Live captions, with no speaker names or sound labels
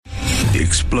The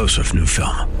explosive new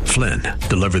film, Flynn,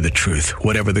 deliver the truth,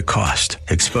 whatever the cost,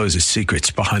 exposes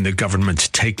secrets behind the government's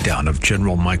takedown of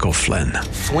General Michael Flynn.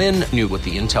 Flynn knew what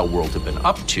the intel world had been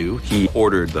up to. He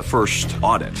ordered the first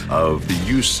audit of the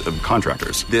use of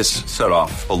contractors. This set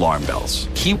off alarm bells.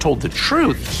 He told the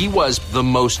truth. He was the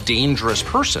most dangerous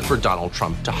person for Donald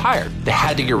Trump to hire. They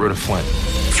had to get rid of Flynn.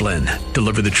 Flynn,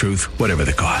 deliver the truth, whatever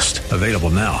the cost. Available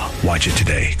now. Watch it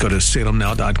today. Go to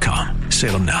salemnow.com.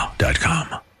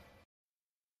 salemnow.com.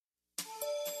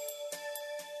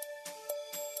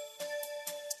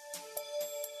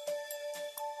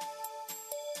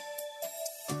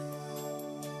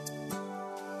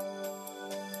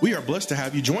 We are blessed to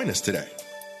have you join us today.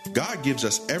 God gives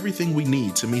us everything we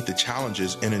need to meet the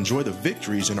challenges and enjoy the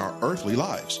victories in our earthly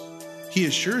lives. He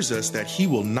assures us that He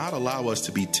will not allow us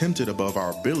to be tempted above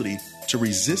our ability to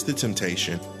resist the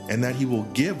temptation, and that He will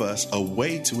give us a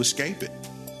way to escape it.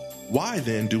 Why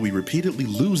then do we repeatedly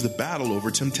lose the battle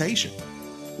over temptation?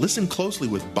 Listen closely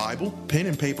with Bible, pen,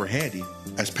 and paper handy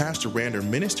as Pastor Rander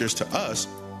ministers to us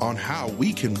on how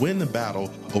we can win the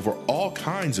battle over all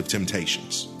kinds of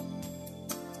temptations.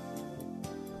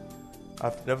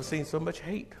 I've never seen so much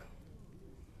hate.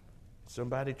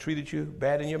 Somebody treated you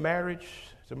bad in your marriage.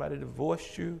 Somebody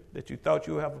divorced you that you thought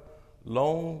you would have a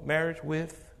long marriage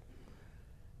with.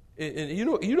 And you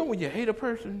know when you hate a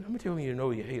person? Let me tell you when you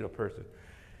know you hate a person.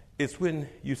 It's when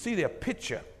you see their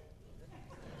picture.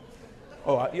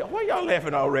 Oh, why y'all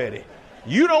laughing already?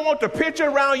 You don't want the picture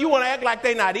around. You want to act like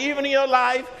they're not even in your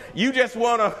life. You just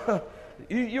want to,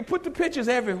 you put the pictures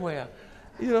everywhere.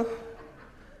 You know,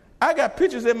 I got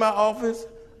pictures in my office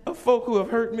of folk who have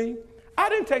hurt me. I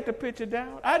didn't take the picture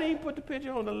down. I didn't even put the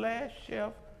picture on the last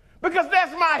shelf because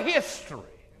that's my history.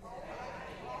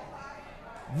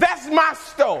 That's my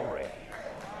story.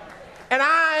 And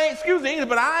excuse the English,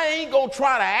 but I ain't going to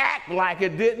try to act like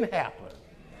it didn't happen.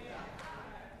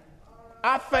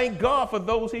 I thank God for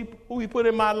those who He put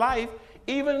in my life,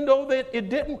 even though that it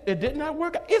did not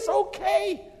work out. It's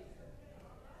okay.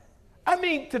 I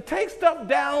mean, to take stuff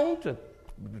down, to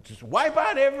just wipe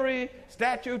out every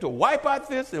statue, to wipe out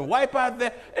this and wipe out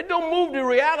that, it don't move the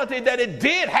reality that it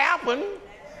did happen.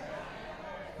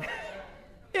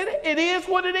 It is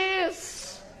what it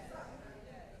is.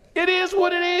 It is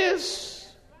what it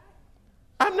is.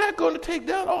 I'm not going to take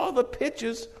down all the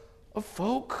pictures of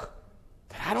folk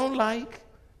that I don't like,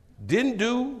 didn't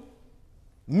do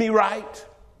me right,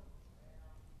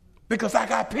 because I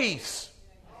got peace.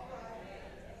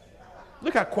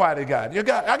 Look how quiet it got.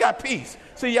 I got peace.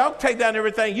 See, y'all take down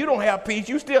everything. You don't have peace.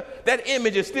 That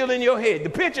image is still in your head. The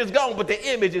picture's gone, but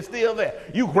the image is still there.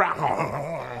 You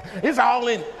growl. It's all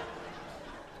in.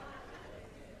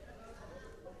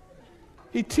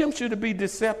 He tempts you to be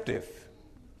deceptive.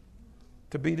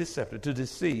 To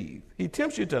deceive. He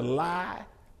tempts you to lie,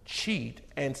 cheat,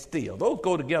 and steal. Those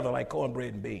go together like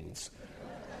cornbread and beans.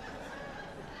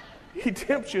 He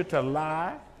tempts you to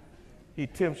lie. He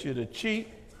tempts you to cheat.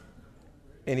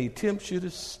 And he tempts you to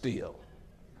steal.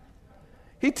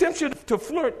 He tempts you to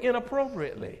flirt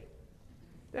inappropriately.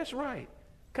 That's right.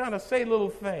 Kind of say little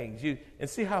things and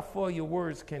see how far your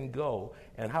words can go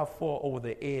and how far over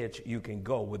the edge you can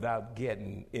go without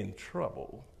getting in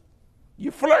trouble.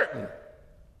 You're flirting.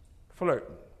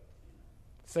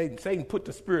 Satan put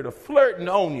the spirit of flirting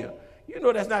on you. You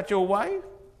know that's not your wife.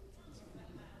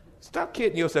 Stop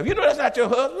kidding yourself. You know that's not your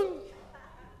husband.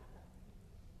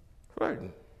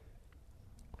 Flirting.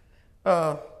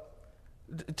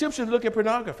 Tempts you to look at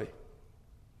pornography.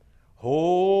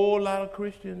 Whole lot of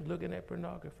Christians looking at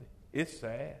pornography. It's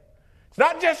sad. It's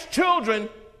not just children.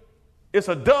 It's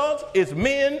adults, it's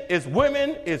men, it's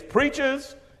women, it's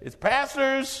preachers, it's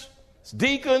pastors, it's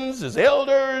deacons, it's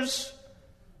elders.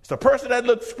 It's the person that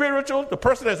looks spiritual, the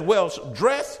person that's well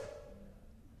dressed.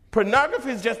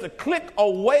 Pornography is just a click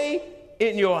away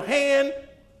in your hand.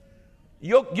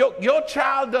 Your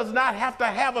child does not have to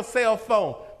have a cell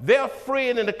phone. Their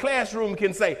friend in the classroom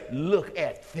can say, look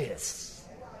at this.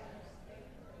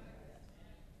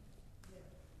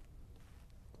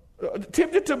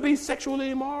 Tempted to be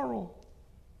sexually immoral.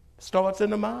 Starts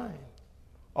in the mind.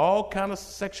 All kind of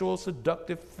sexual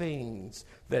seductive things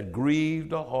that grieve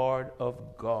the heart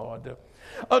of God.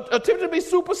 Tempted to be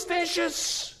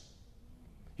superstitious.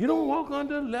 You don't walk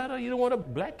under a ladder. You don't want a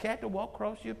black cat to walk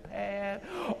across your path.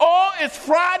 Oh, it's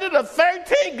Friday the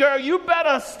 13th, girl. You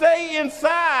better stay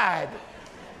inside.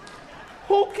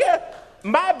 Who cares?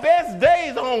 My best day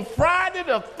is on Friday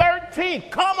the 13th.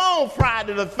 Come on,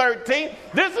 Friday the 13th.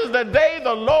 This is the day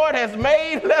the Lord has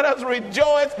made. Let us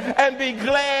rejoice and be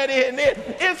glad in it.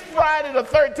 It's Friday the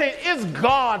 13th. It's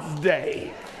God's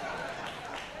day.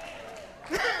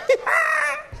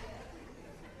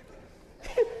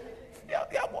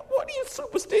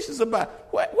 superstitious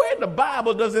about? Where in the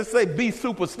Bible does it say be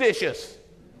superstitious?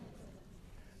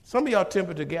 Some of y'all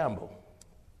tempted to gamble.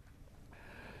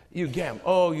 You gamble.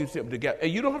 Oh, you tempted to gamble.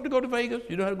 And you don't have to go to Vegas.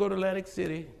 You don't have to go to Atlantic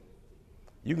City.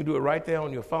 You can do it right there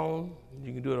on your phone.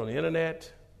 You can do it on the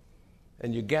internet.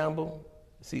 And you gamble.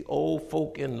 See old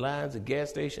folk in lines at gas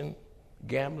station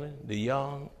gambling, the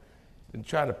young, and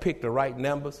trying to pick the right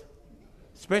numbers,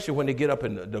 especially when they get up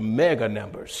in the mega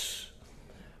numbers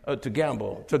to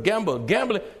gamble.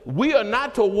 Gambling. We are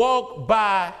not to walk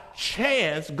by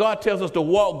chance. God tells us to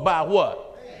walk by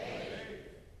what?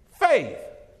 Faith.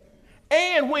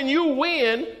 And when you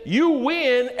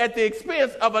win at the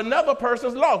expense of another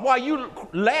person's loss. While you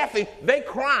laughing, they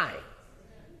crying.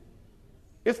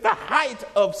 It's the height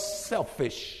of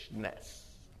selfishness.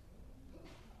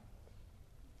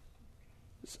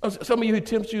 Some of you, he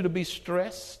tempts you to be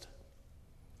stressed.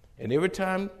 And every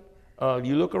time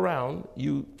you look around,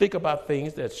 you think about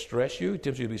things that stress you. He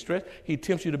tempts you to be stressed. He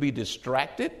tempts you to be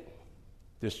distracted.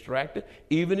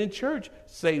 Even in church,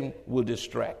 Satan will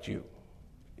distract you.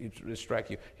 You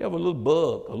have a little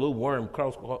bug, a little worm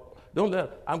cross. Don't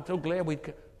let. I'm so glad we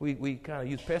kind of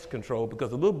use pest control,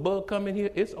 because a little bug come in here,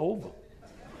 it's over.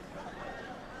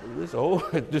 It's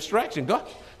over. Distraction.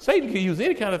 Satan can use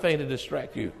any kind of thing to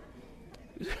distract you.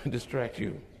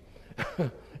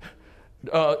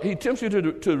 He tempts you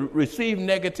to receive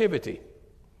negativity.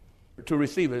 To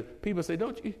receive it. People say,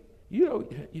 "Don't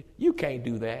you can't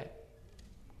do that.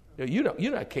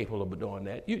 You're not capable of doing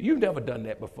that. You've never done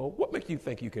that before. What makes you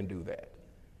think you can do that?"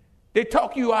 They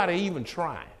talk you out of even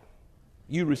trying.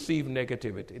 You receive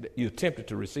negativity. You're tempted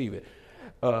to receive it.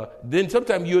 Then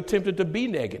sometimes you're tempted to be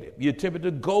negative. You're tempted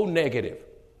to go negative.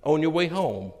 On your way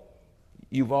home,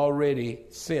 you've already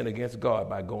sinned against God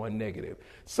by going negative.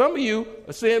 Some of you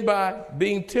are sinned by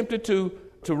being tempted to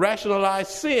rationalize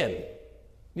sin.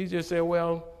 You just say,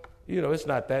 well, it's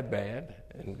not that bad.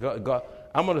 And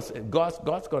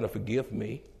God's going to forgive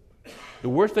me. The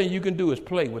worst thing you can do is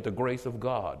play with the grace of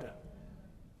God.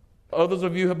 Others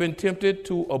of you have been tempted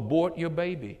to abort your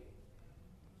baby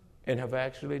and have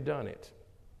actually done it.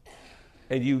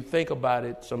 And you think about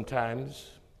it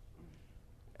sometimes,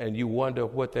 and you wonder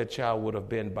what that child would have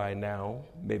been by now,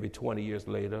 maybe 20 years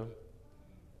later,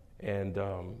 and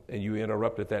you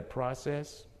interrupted that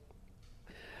process.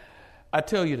 I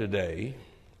tell you today,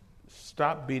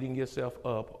 stop beating yourself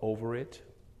up over it.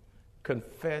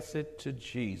 Confess it to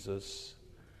Jesus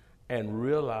and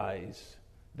realize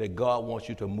that God wants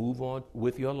you to move on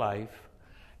with your life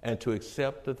and to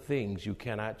accept the things you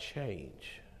cannot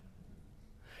change.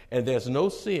 And there's no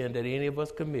sin that any of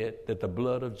us commit that the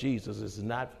blood of Jesus is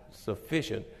not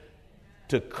sufficient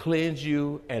to cleanse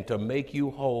you and to make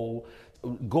you whole.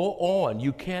 Go on.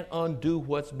 You can't undo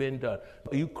what's been done.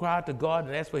 You cry to God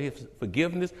and ask for his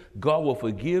forgiveness. God will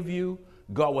forgive you.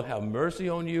 God will have mercy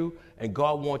on you. And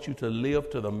God wants you to live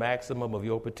to the maximum of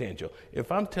your potential.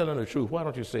 If I'm telling the truth, why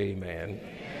don't you say amen?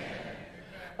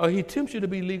 He tempts you to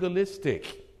be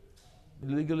legalistic.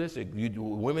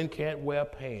 Women can't wear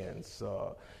pants,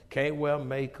 can't wear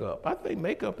makeup. I think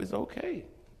makeup is okay.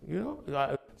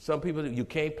 Some people, you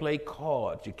can't play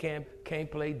cards, you can't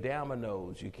play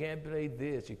dominoes, you can't play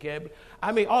this, you can't.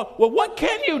 What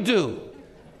can you do?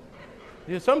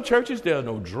 Some churches there are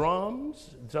no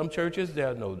drums. Some churches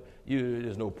there's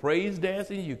no praise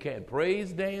dancing. You can't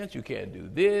praise dance. You can't do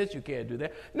this. You can't do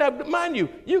that. Now, mind you,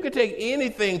 you can take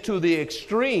anything to the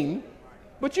extreme,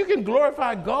 but you can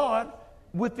glorify God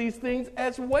with these things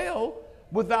as well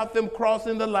without them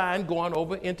crossing the line going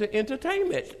over into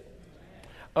entertainment.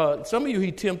 Some of you,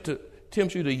 he tempts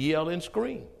you to yell and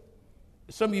scream.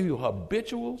 Some of you are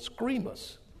habitual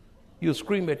screamers. You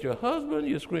scream at your husband,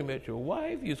 you scream at your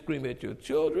wife, you scream at your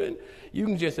children. You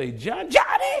can just say,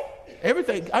 Johnny,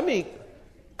 everything.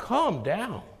 Calm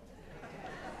down.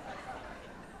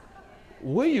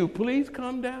 Will you please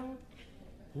calm down?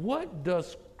 What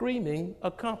does screaming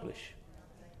accomplish?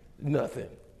 Nothing.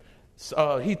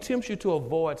 He tempts you to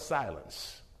avoid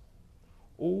silence.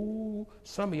 Ooh,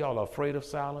 some of y'all are afraid of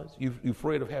silence. You're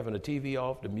afraid of having the TV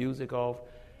off, the music off,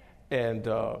 and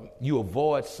you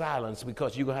avoid silence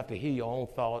because you're going to have to hear your own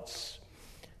thoughts.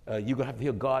 You're going to have to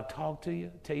hear God talk to you,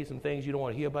 tell you some things you don't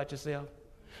want to hear about yourself.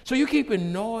 So you keep it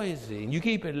noisy, and you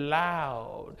keep it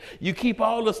loud. You keep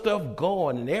all the stuff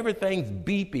going, and everything's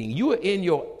beeping. You are in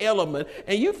your element,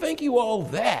 and you think you all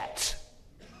that.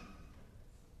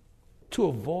 To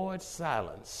avoid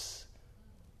silence.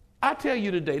 I tell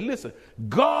you today, listen,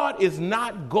 God is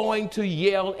not going to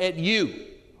yell at you.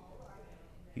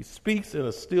 He speaks in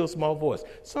a still small voice.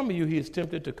 Some of you, he is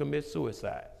tempted to commit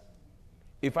suicide.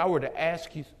 If I were to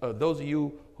ask you, those of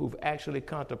you who've actually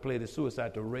contemplated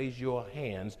suicide, to raise your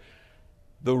hands,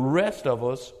 the rest of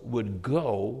us would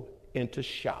go into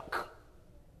shock.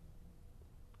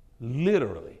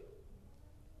 Literally.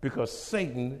 Because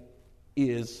Satan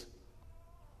is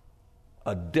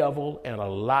a devil and a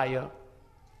liar,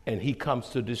 and he comes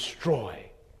to destroy.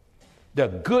 They're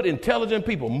good, intelligent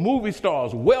people, movie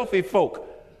stars, wealthy folk,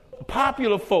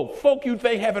 popular folk you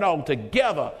think have it all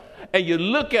together. And you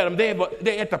look at them,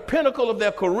 they're at the pinnacle of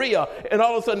their career, and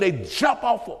all of a sudden they jump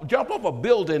off a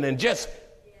building and just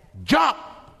jump.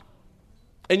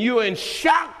 And you're in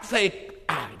shock, say,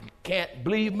 I can't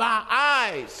believe my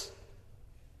eyes.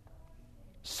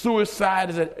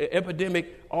 Suicide is an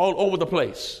epidemic all over the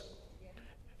place.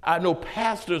 I know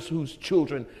pastors whose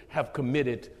children have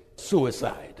committed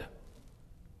suicide.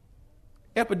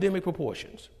 Epidemic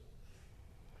proportions.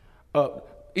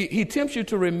 He tempts you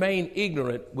to remain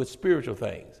ignorant with spiritual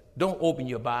things. Don't open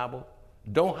your Bible.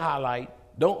 Don't highlight.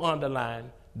 Don't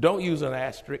underline. Don't use an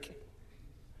asterisk.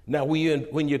 Now, when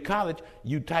you're in college,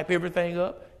 you type everything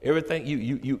up. Everything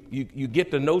you get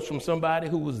the notes from somebody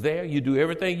who was there. You do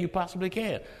everything you possibly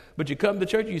can. But you come to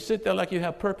church, you sit there like you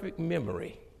have perfect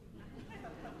memory.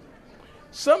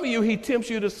 Some of you, he tempts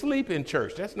you to sleep in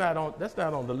church. That's not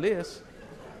on the list.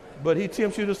 But he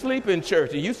tempts you to sleep in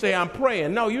church. And you say, I'm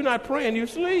praying. No, you're not praying, you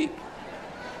sleep.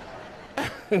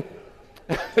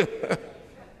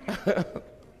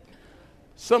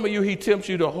 Some of you, he tempts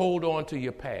you to hold on to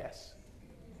your past.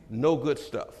 No good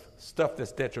stuff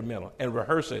that's detrimental, and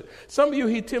rehearse it. Some of you,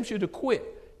 he tempts you to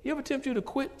quit. You ever tempt you to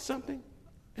quit something?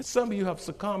 And some of you have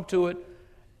succumbed to it,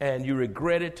 and you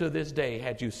regret it to this day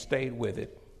had you stayed with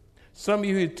it. Some of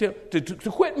you, he tempt to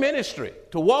quit ministry,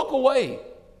 to walk away.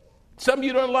 Some of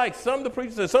you don't like. Some of the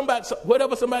preachers,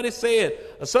 whatever somebody said,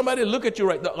 or somebody look at you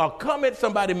right, or a comment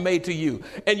somebody made to you,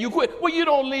 and you quit. Well, you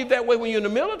don't leave that way when you're in the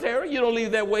military. You don't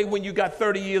leave that way when you got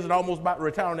 30 years and almost about to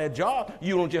retire on that job.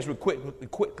 You don't just quit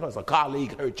because a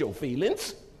colleague hurt your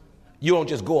feelings. You don't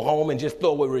just go home and just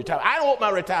throw away retirement. I don't want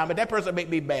my retirement. That person make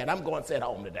me bad. I'm going to sit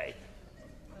home today.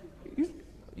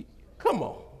 Come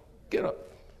on, get up.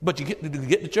 But you get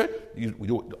to church.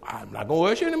 I'm not going to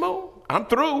worship anymore. I'm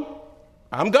through.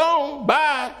 I'm gone.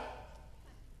 Bye.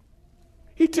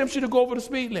 He tempts you to go over the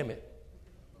speed limit.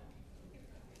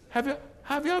 How many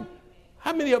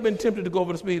of you have been tempted to go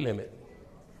over the speed limit?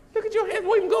 Look at your hands.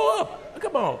 Wait and go up.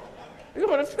 Come on.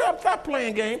 Stop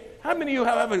playing game. How many of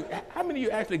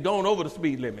you actually gone over the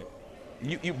speed limit?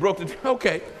 You broke the.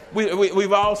 Okay.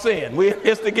 We've all sinned.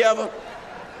 It's together.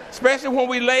 Especially when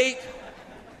we late.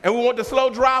 And we want the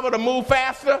slow driver to move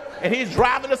faster, and he's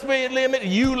driving the speed limit,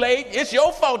 and you late. It's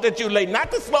your fault that you're late, not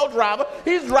the slow driver.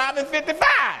 He's driving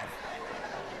 55.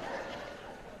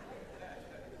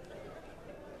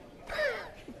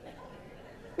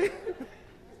 You're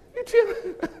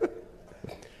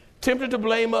tempted to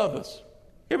blame others.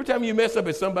 Every time you mess up,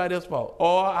 it's somebody else's fault.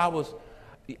 Or I was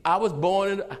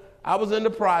in the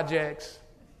projects.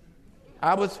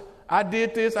 I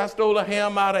did this. I stole a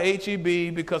ham out of H-E-B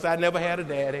because I never had a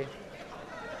daddy.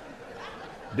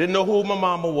 Didn't know who my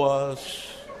mama was.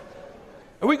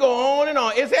 And we go on and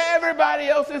on. It's everybody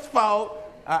else's fault.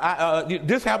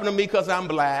 This happened to me because I'm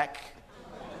black.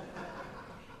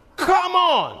 Come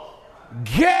on.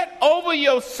 Get over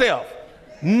yourself.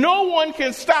 No one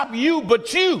can stop you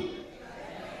but you.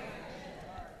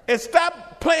 And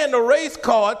stop playing the race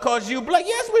card because you black.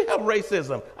 Yes, we have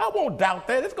racism. I won't doubt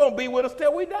that. It's going to be with us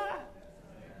till we die.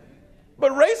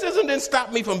 But racism didn't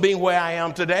stop me from being where I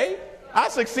am today. I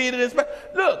succeeded in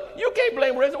Look, you can't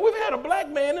blame racism. We've had a black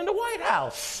man in the White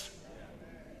House.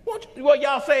 Well,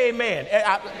 y'all say amen.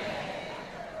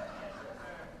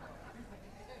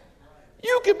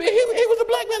 You could be. He was a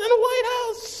black man in the White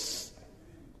House.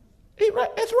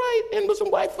 That's right. And with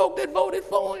some white folk that voted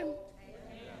for him.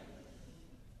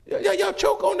 Y'all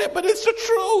choke on that, but it's the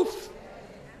truth.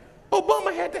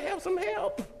 Obama had to have some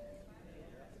help.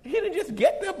 He didn't just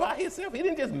get there by himself. He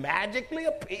didn't just magically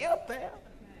appear up there.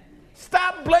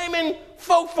 Stop blaming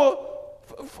folk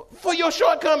for your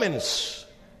shortcomings.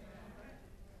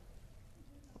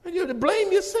 You have to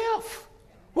blame yourself.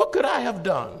 What could I have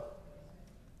done?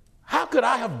 How could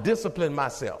I have disciplined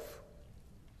myself?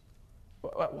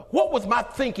 What was my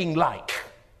thinking like?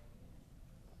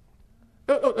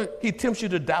 He tempts you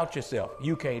to doubt yourself.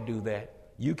 You can't do that.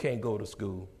 You can't go to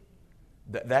school.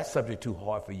 That's subject too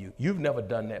hard for you. You've never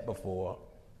done that before.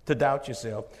 To doubt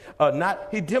yourself.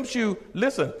 He tempts you,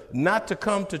 not to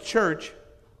come to church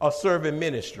or serve in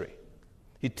ministry.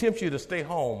 He tempts you to stay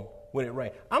home when it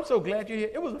rains. I'm so glad you're here.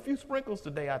 It was a few sprinkles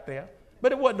today out there,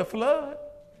 but it wasn't a flood.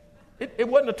 It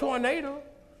wasn't a tornado.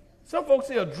 Some folks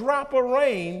see a drop of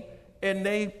rain and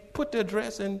they put their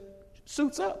dress and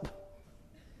suits up.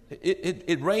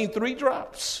 It rained 3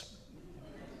 drops.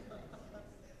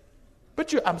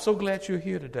 But I'm so glad you're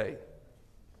here today.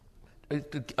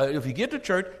 If you get to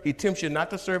church, he tempts you not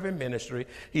to serve in ministry.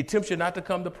 He tempts you not to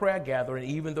come to prayer gathering,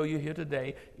 even though you're here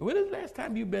today. When is the last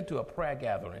time you've been to a prayer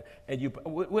gathering? And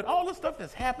with all the stuff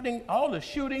that's happening, all the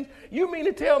shootings, you mean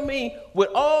to tell me with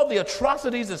all the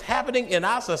atrocities that's happening in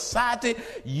our society,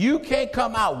 you can't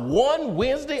come out one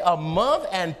Wednesday a month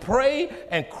and pray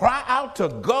and cry out to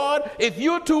God? If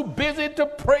you're too busy to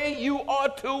pray, you are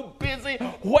too busy.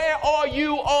 Where are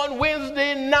you on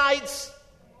Wednesday nights?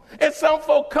 And some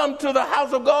folk come to the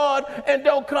house of God and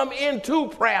don't come into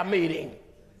prayer meeting.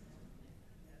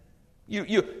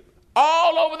 You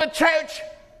all over the church,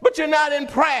 but you're not in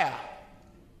prayer.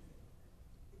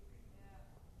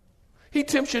 He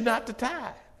tempts you not to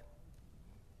tithe.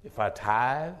 If I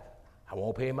tithe, I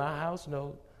won't pay my house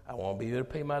note. I won't be able to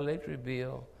pay my electric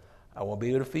bill. I won't be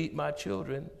able to feed my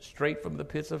children straight from the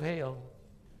pits of hell.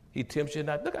 He tempts you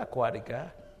not. Look how quiet he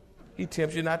got. He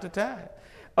tempts you not to tithe.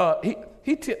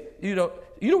 You know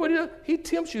what he does? He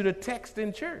tempts you to text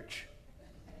in church.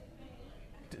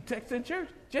 Text in church.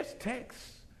 Just text.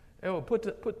 Put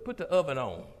the oven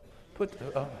on.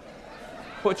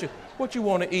 What you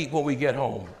want to eat when we get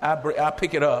home? I'll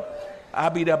pick it up. I'll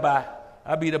be there by.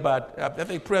 I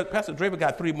think Pastor Draper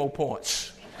got 3 more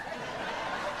points.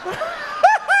 I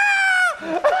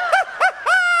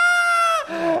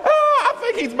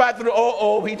think he's about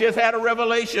to. He just had a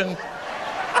revelation.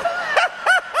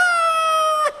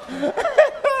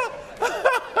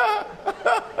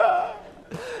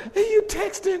 You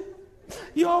texting.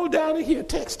 You all down in here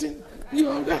texting. You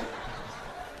all down.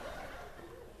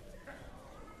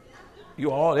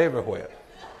 You all everywhere.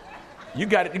 You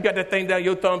got it. You got that thing down.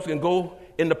 Your thumbs can go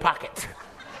in the pocket.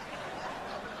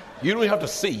 You don't even have to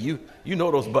see. You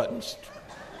know those buttons.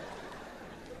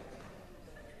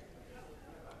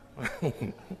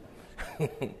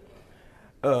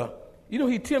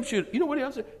 He tempts you. You know what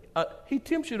else? He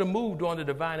tempts you to move during the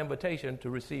divine invitation to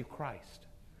receive Christ.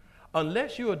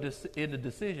 Unless you are in the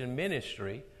decision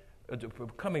ministry,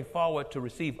 coming forward to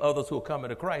receive others who are coming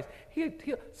to Christ,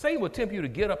 Satan will tempt you to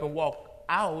get up and walk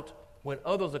out when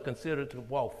others are considered to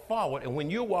walk forward. And when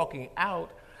you're walking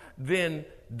out, then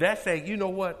that's saying, you know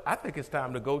what, I think it's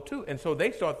time to go too. And so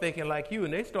they start thinking like you,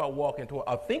 and they start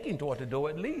thinking toward the door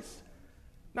at least.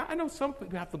 Now, I know some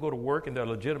people have to go to work, and there are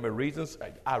legitimate reasons.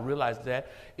 I realize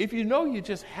that. If you know you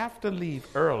just have to leave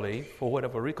early for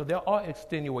whatever reason, because there are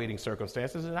extenuating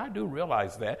circumstances, and I do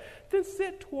realize that, then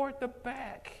sit toward the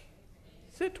back.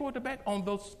 Sit toward the back on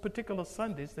those particular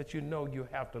Sundays that you know you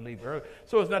have to leave early.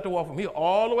 So it's not to walk from here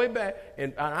all the way back,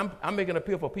 and I'm making an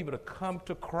appeal for people to come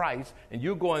to Christ, and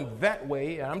you're going that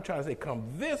way, and I'm trying to say come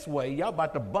this way. Y'all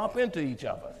about to bump into each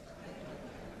other.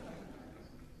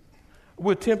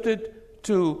 We're tempted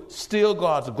to steal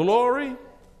God's glory,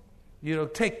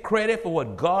 take credit for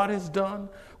what God has done.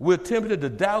 We're tempted to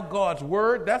doubt God's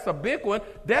word. That's a big one.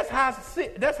 That's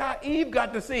how Eve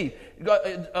got deceived.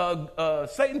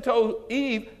 Satan told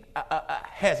Eve,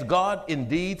 has God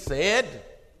indeed said?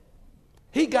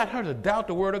 He got her to doubt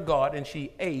the word of God, and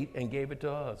she ate and gave it to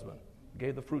her husband,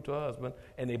 gave the fruit to her husband,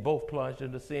 and they both plunged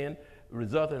into sin,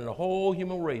 resulting in the whole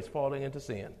human race falling into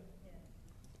sin.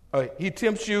 He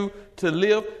tempts you to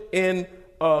live in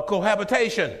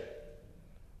cohabitation,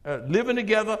 living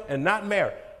together and not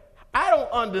married. I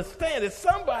don't understand it.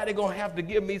 Somebody going to have to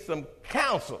give me some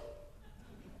counsel.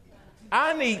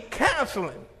 I need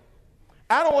counseling.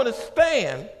 I don't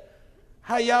understand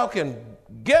how y'all can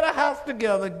get a house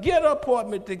together, get an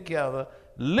apartment together,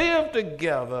 live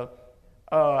together,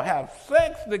 have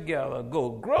sex together,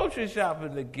 go grocery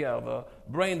shopping together,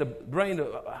 bring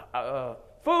the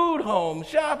food home,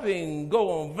 shopping,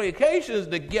 go on vacations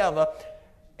together,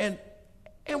 and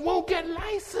won't get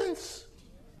licensed.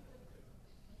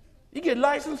 You get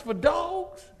licensed for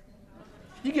dogs.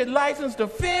 You get licensed to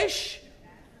fish.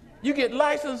 You get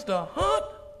licensed to hunt.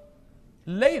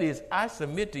 Ladies, I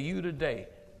submit to you today,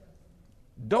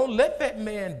 don't let that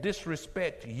man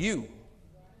disrespect you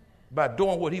by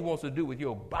doing what he wants to do with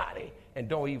your body and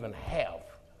don't even have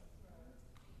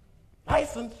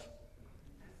license.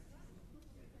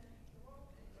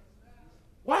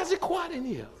 Why is it quiet in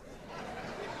here?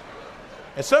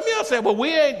 And some of y'all say, well,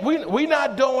 we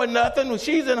not doing nothing.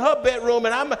 She's in her bedroom,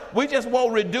 and we just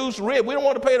want reduced rent. We don't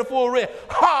want to pay the full rent.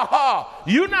 Ha ha!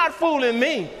 You're not fooling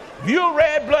me. If you're a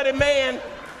red-blooded man,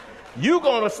 you're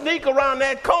going to sneak around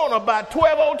that corner by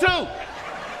 12:02.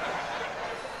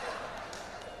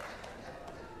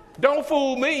 Don't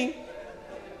fool me.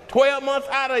 12 months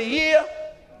out of a year,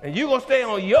 and you're going to stay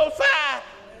on your side.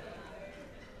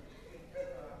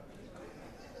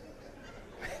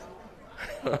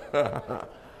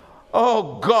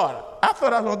 Oh, God. I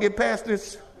thought I was going to get past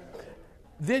this.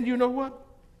 then you know what?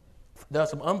 There are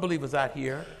some unbelievers out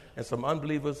here and some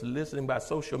unbelievers listening by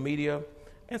social media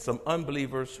and some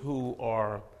unbelievers who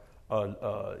are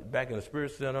back in the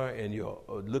Spirit Center and you're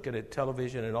looking at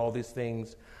television and all these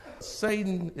things.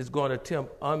 Satan is going to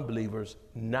tempt unbelievers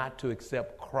not to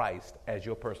accept Christ as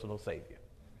your personal Savior.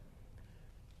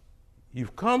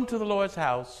 You've come to the Lord's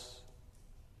house,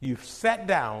 you've sat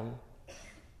down,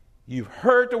 you've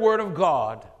heard the Word of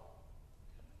God,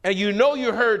 and you know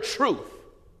you heard truth.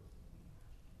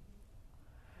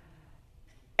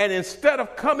 And instead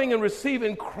of coming and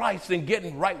receiving Christ and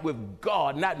getting right with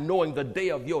God, not knowing the day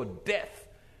of your death,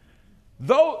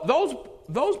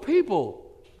 those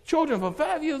people, children from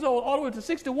 5 years old all the way to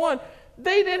 61,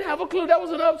 they didn't have a clue. That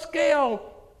was an upscale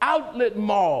outlet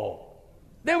mall.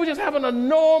 They were just having a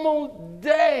normal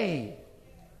day.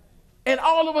 And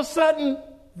all of a sudden,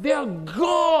 they're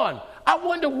gone. I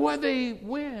wonder where they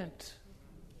went.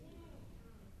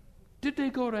 Did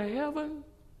they go to heaven?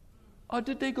 Or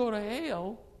did they go to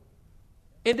hell?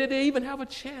 And did they even have a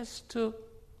chance to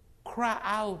cry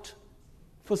out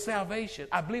for salvation?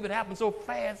 I believe it happened so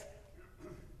fast,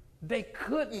 they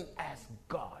couldn't ask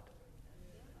God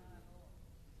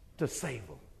to save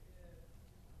them.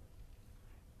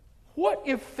 What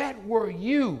if that were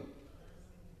you?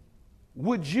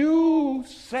 Would you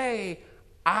say,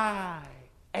 I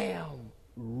am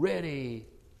ready?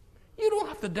 You don't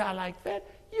have to die like that.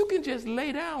 You can just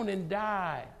lay down and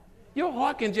die. Your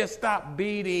heart can just stop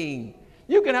beating.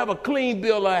 You can have a clean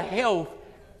bill of health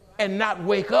and not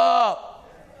wake up.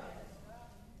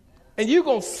 And you're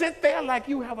going to sit there like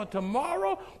you have a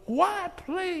tomorrow? Why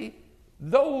play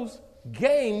those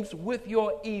games with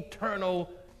your eternal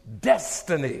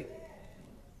destiny?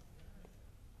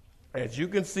 As you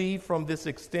can see from this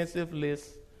extensive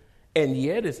list, and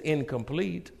yet it's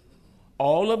incomplete,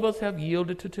 all of us have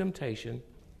yielded to temptation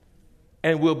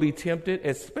and will be tempted,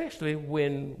 especially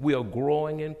when we are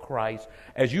growing in Christ.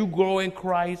 As you grow in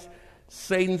Christ,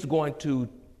 Satan's going to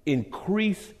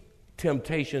increase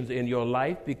temptations in your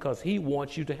life because he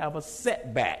wants you to have a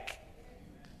setback.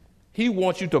 He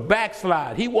wants you to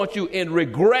backslide. He wants you in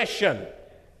regression.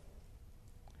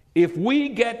 If we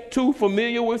get too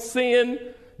familiar with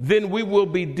sin, then we will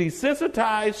be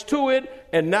desensitized to it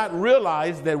and not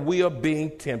realize that we are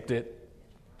being tempted.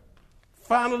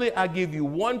 Finally, I give you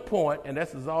 1 point, and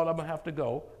this is all I'm going to have to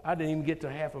go. I didn't even get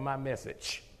to half of my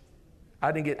message.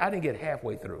 I didn't get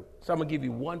halfway through. So I'm going to give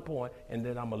you 1 point, and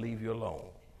then I'm going to leave you alone.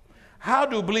 How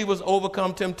do believers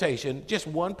overcome temptation? Just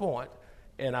 1 point,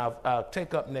 and I'll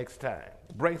take up next time.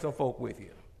 Bring some folk with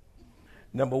you.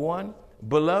 Number 1,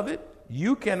 beloved,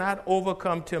 you cannot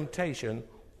overcome temptation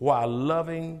while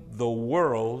loving the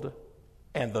world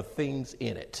and the things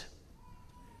in it.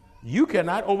 You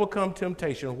cannot overcome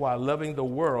temptation while loving the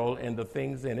world and the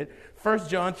things in it. 1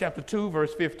 John chapter 2,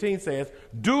 verse 15 says,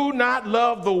 do not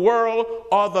love the world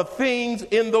or the things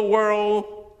in the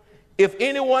world. If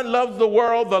anyone loves the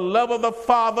world, the love of the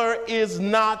Father is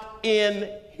not in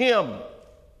him.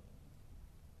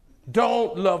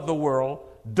 Don't love the world.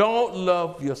 Don't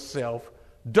love yourself.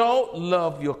 Don't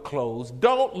love your clothes.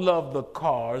 Don't love the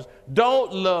cars.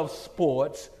 Don't love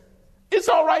sports. It's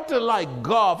all right to like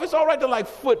golf. It's all right to like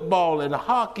football and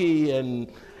hockey and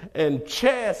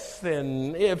chess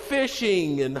and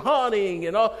fishing and hunting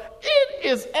and all. It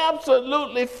is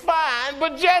absolutely fine,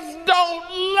 but just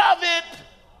don't love it.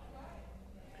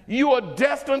 You are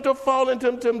destined to fall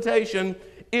into temptation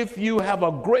if you have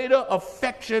a greater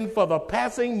affection for the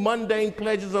passing mundane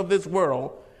pleasures of this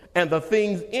world and the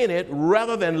things in it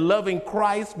rather than loving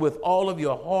Christ with all of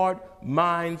your heart,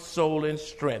 mind, soul, and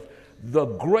strength. The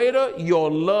greater your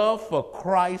love for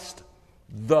Christ,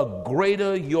 the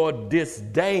greater your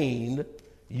disdain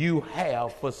you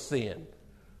have for sin.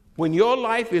 When your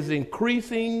life is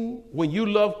increasing, when you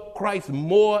love Christ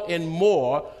more and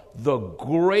more, the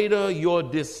greater your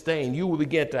disdain. You will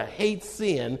begin to hate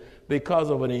sin because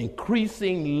of an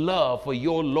increasing love for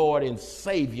your Lord and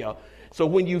Savior. So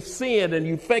when you sin and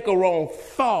you think a wrong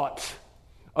thought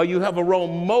or you have a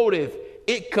wrong motive,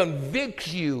 it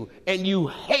convicts you and you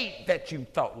hate that you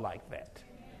thought like that.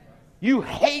 You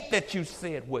hate that you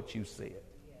said what you said.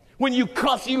 When you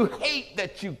cuss, you hate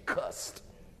that you cussed.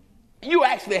 You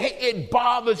actually hate, it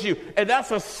bothers you. And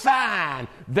that's a sign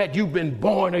that you've been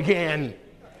born again.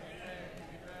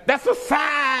 That's a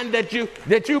sign that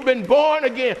you've been born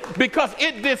again, because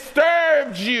it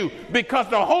disturbs you, because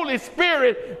the Holy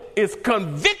Spirit is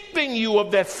convicting you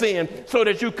of that sin so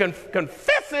that you can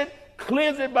confess it,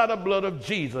 cleanse it by the blood of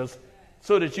Jesus,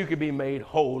 so that you can be made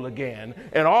whole again.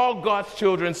 And all God's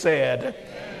children said,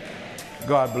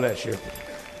 God bless you.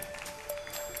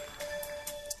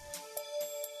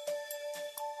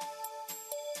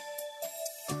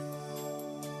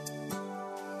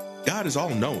 God is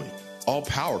all-knowing,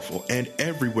 all-powerful, and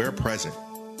everywhere present.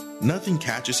 Nothing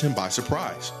catches him by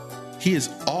surprise. He is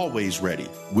always ready,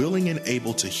 willing, and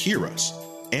able to hear us,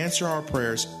 answer our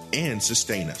prayers, and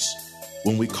sustain us.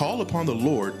 When we call upon the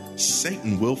Lord,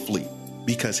 Satan will flee,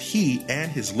 because he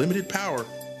and his limited power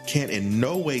can in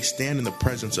no way stand in the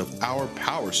presence of our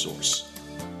power source.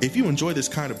 If you enjoy this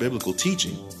kind of biblical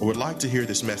teaching or would like to hear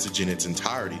this message in its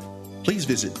entirety, please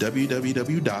visit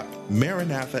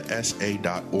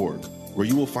www.maranathasa.org, where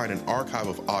you will find an archive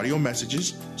of audio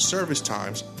messages, service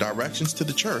times, directions to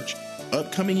the church,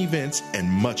 upcoming events, and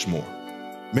much more.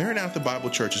 Maranatha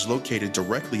Bible Church is located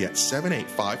directly at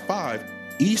 7855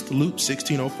 East Loop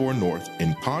 1604 North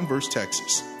in Converse,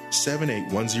 Texas,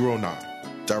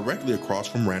 78109, directly across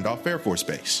from Randolph Air Force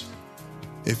Base.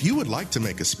 If you would like to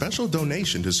make a special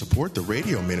donation to support the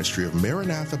radio ministry of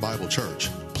Maranatha Bible Church,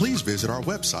 please visit our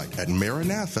website at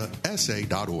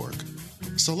maranathasa.org.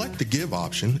 Select the Give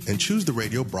option and choose the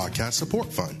Radio Broadcast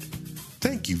Support Fund.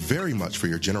 Thank you very much for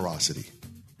your generosity.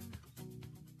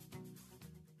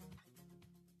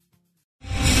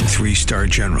 3-star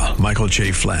General Michael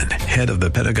J. Flynn, head of the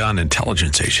Pentagon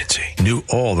Intelligence Agency, knew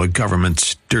all the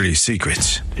government's dirty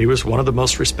secrets. He was one of the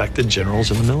most respected generals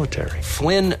in the military.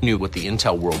 Flynn knew what the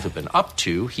intel world had been up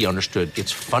to. He understood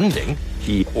its funding.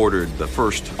 He ordered the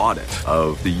first audit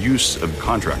of the use of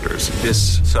contractors.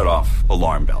 This set off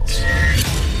alarm bells.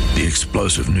 The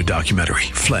explosive new documentary,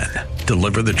 Flynn,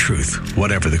 Deliver the Truth,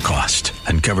 Whatever the Cost,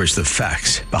 uncovers the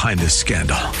facts behind this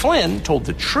scandal. Flynn told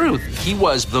the truth. He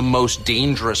was the most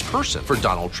dangerous person for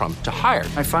Donald Trump to hire.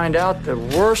 I find out the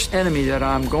worst enemy that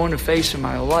I'm going to face in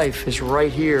my life is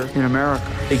right here in America.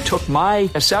 They took my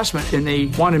assessment and they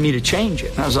wanted me to change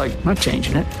it. And I was like, I'm not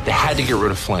changing it. They had to get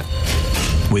rid of Flynn.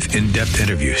 With in-depth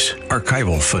interviews,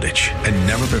 archival footage, and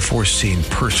never-before-seen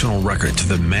personal records of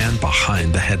the man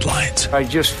behind the headlines. I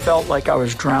just felt like I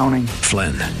was drowning.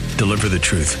 Flynn, Deliver the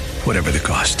Truth, Whatever the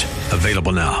Cost.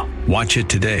 Available now. Watch it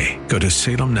today. Go to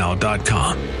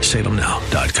salemnow.com.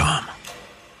 salemnow.com.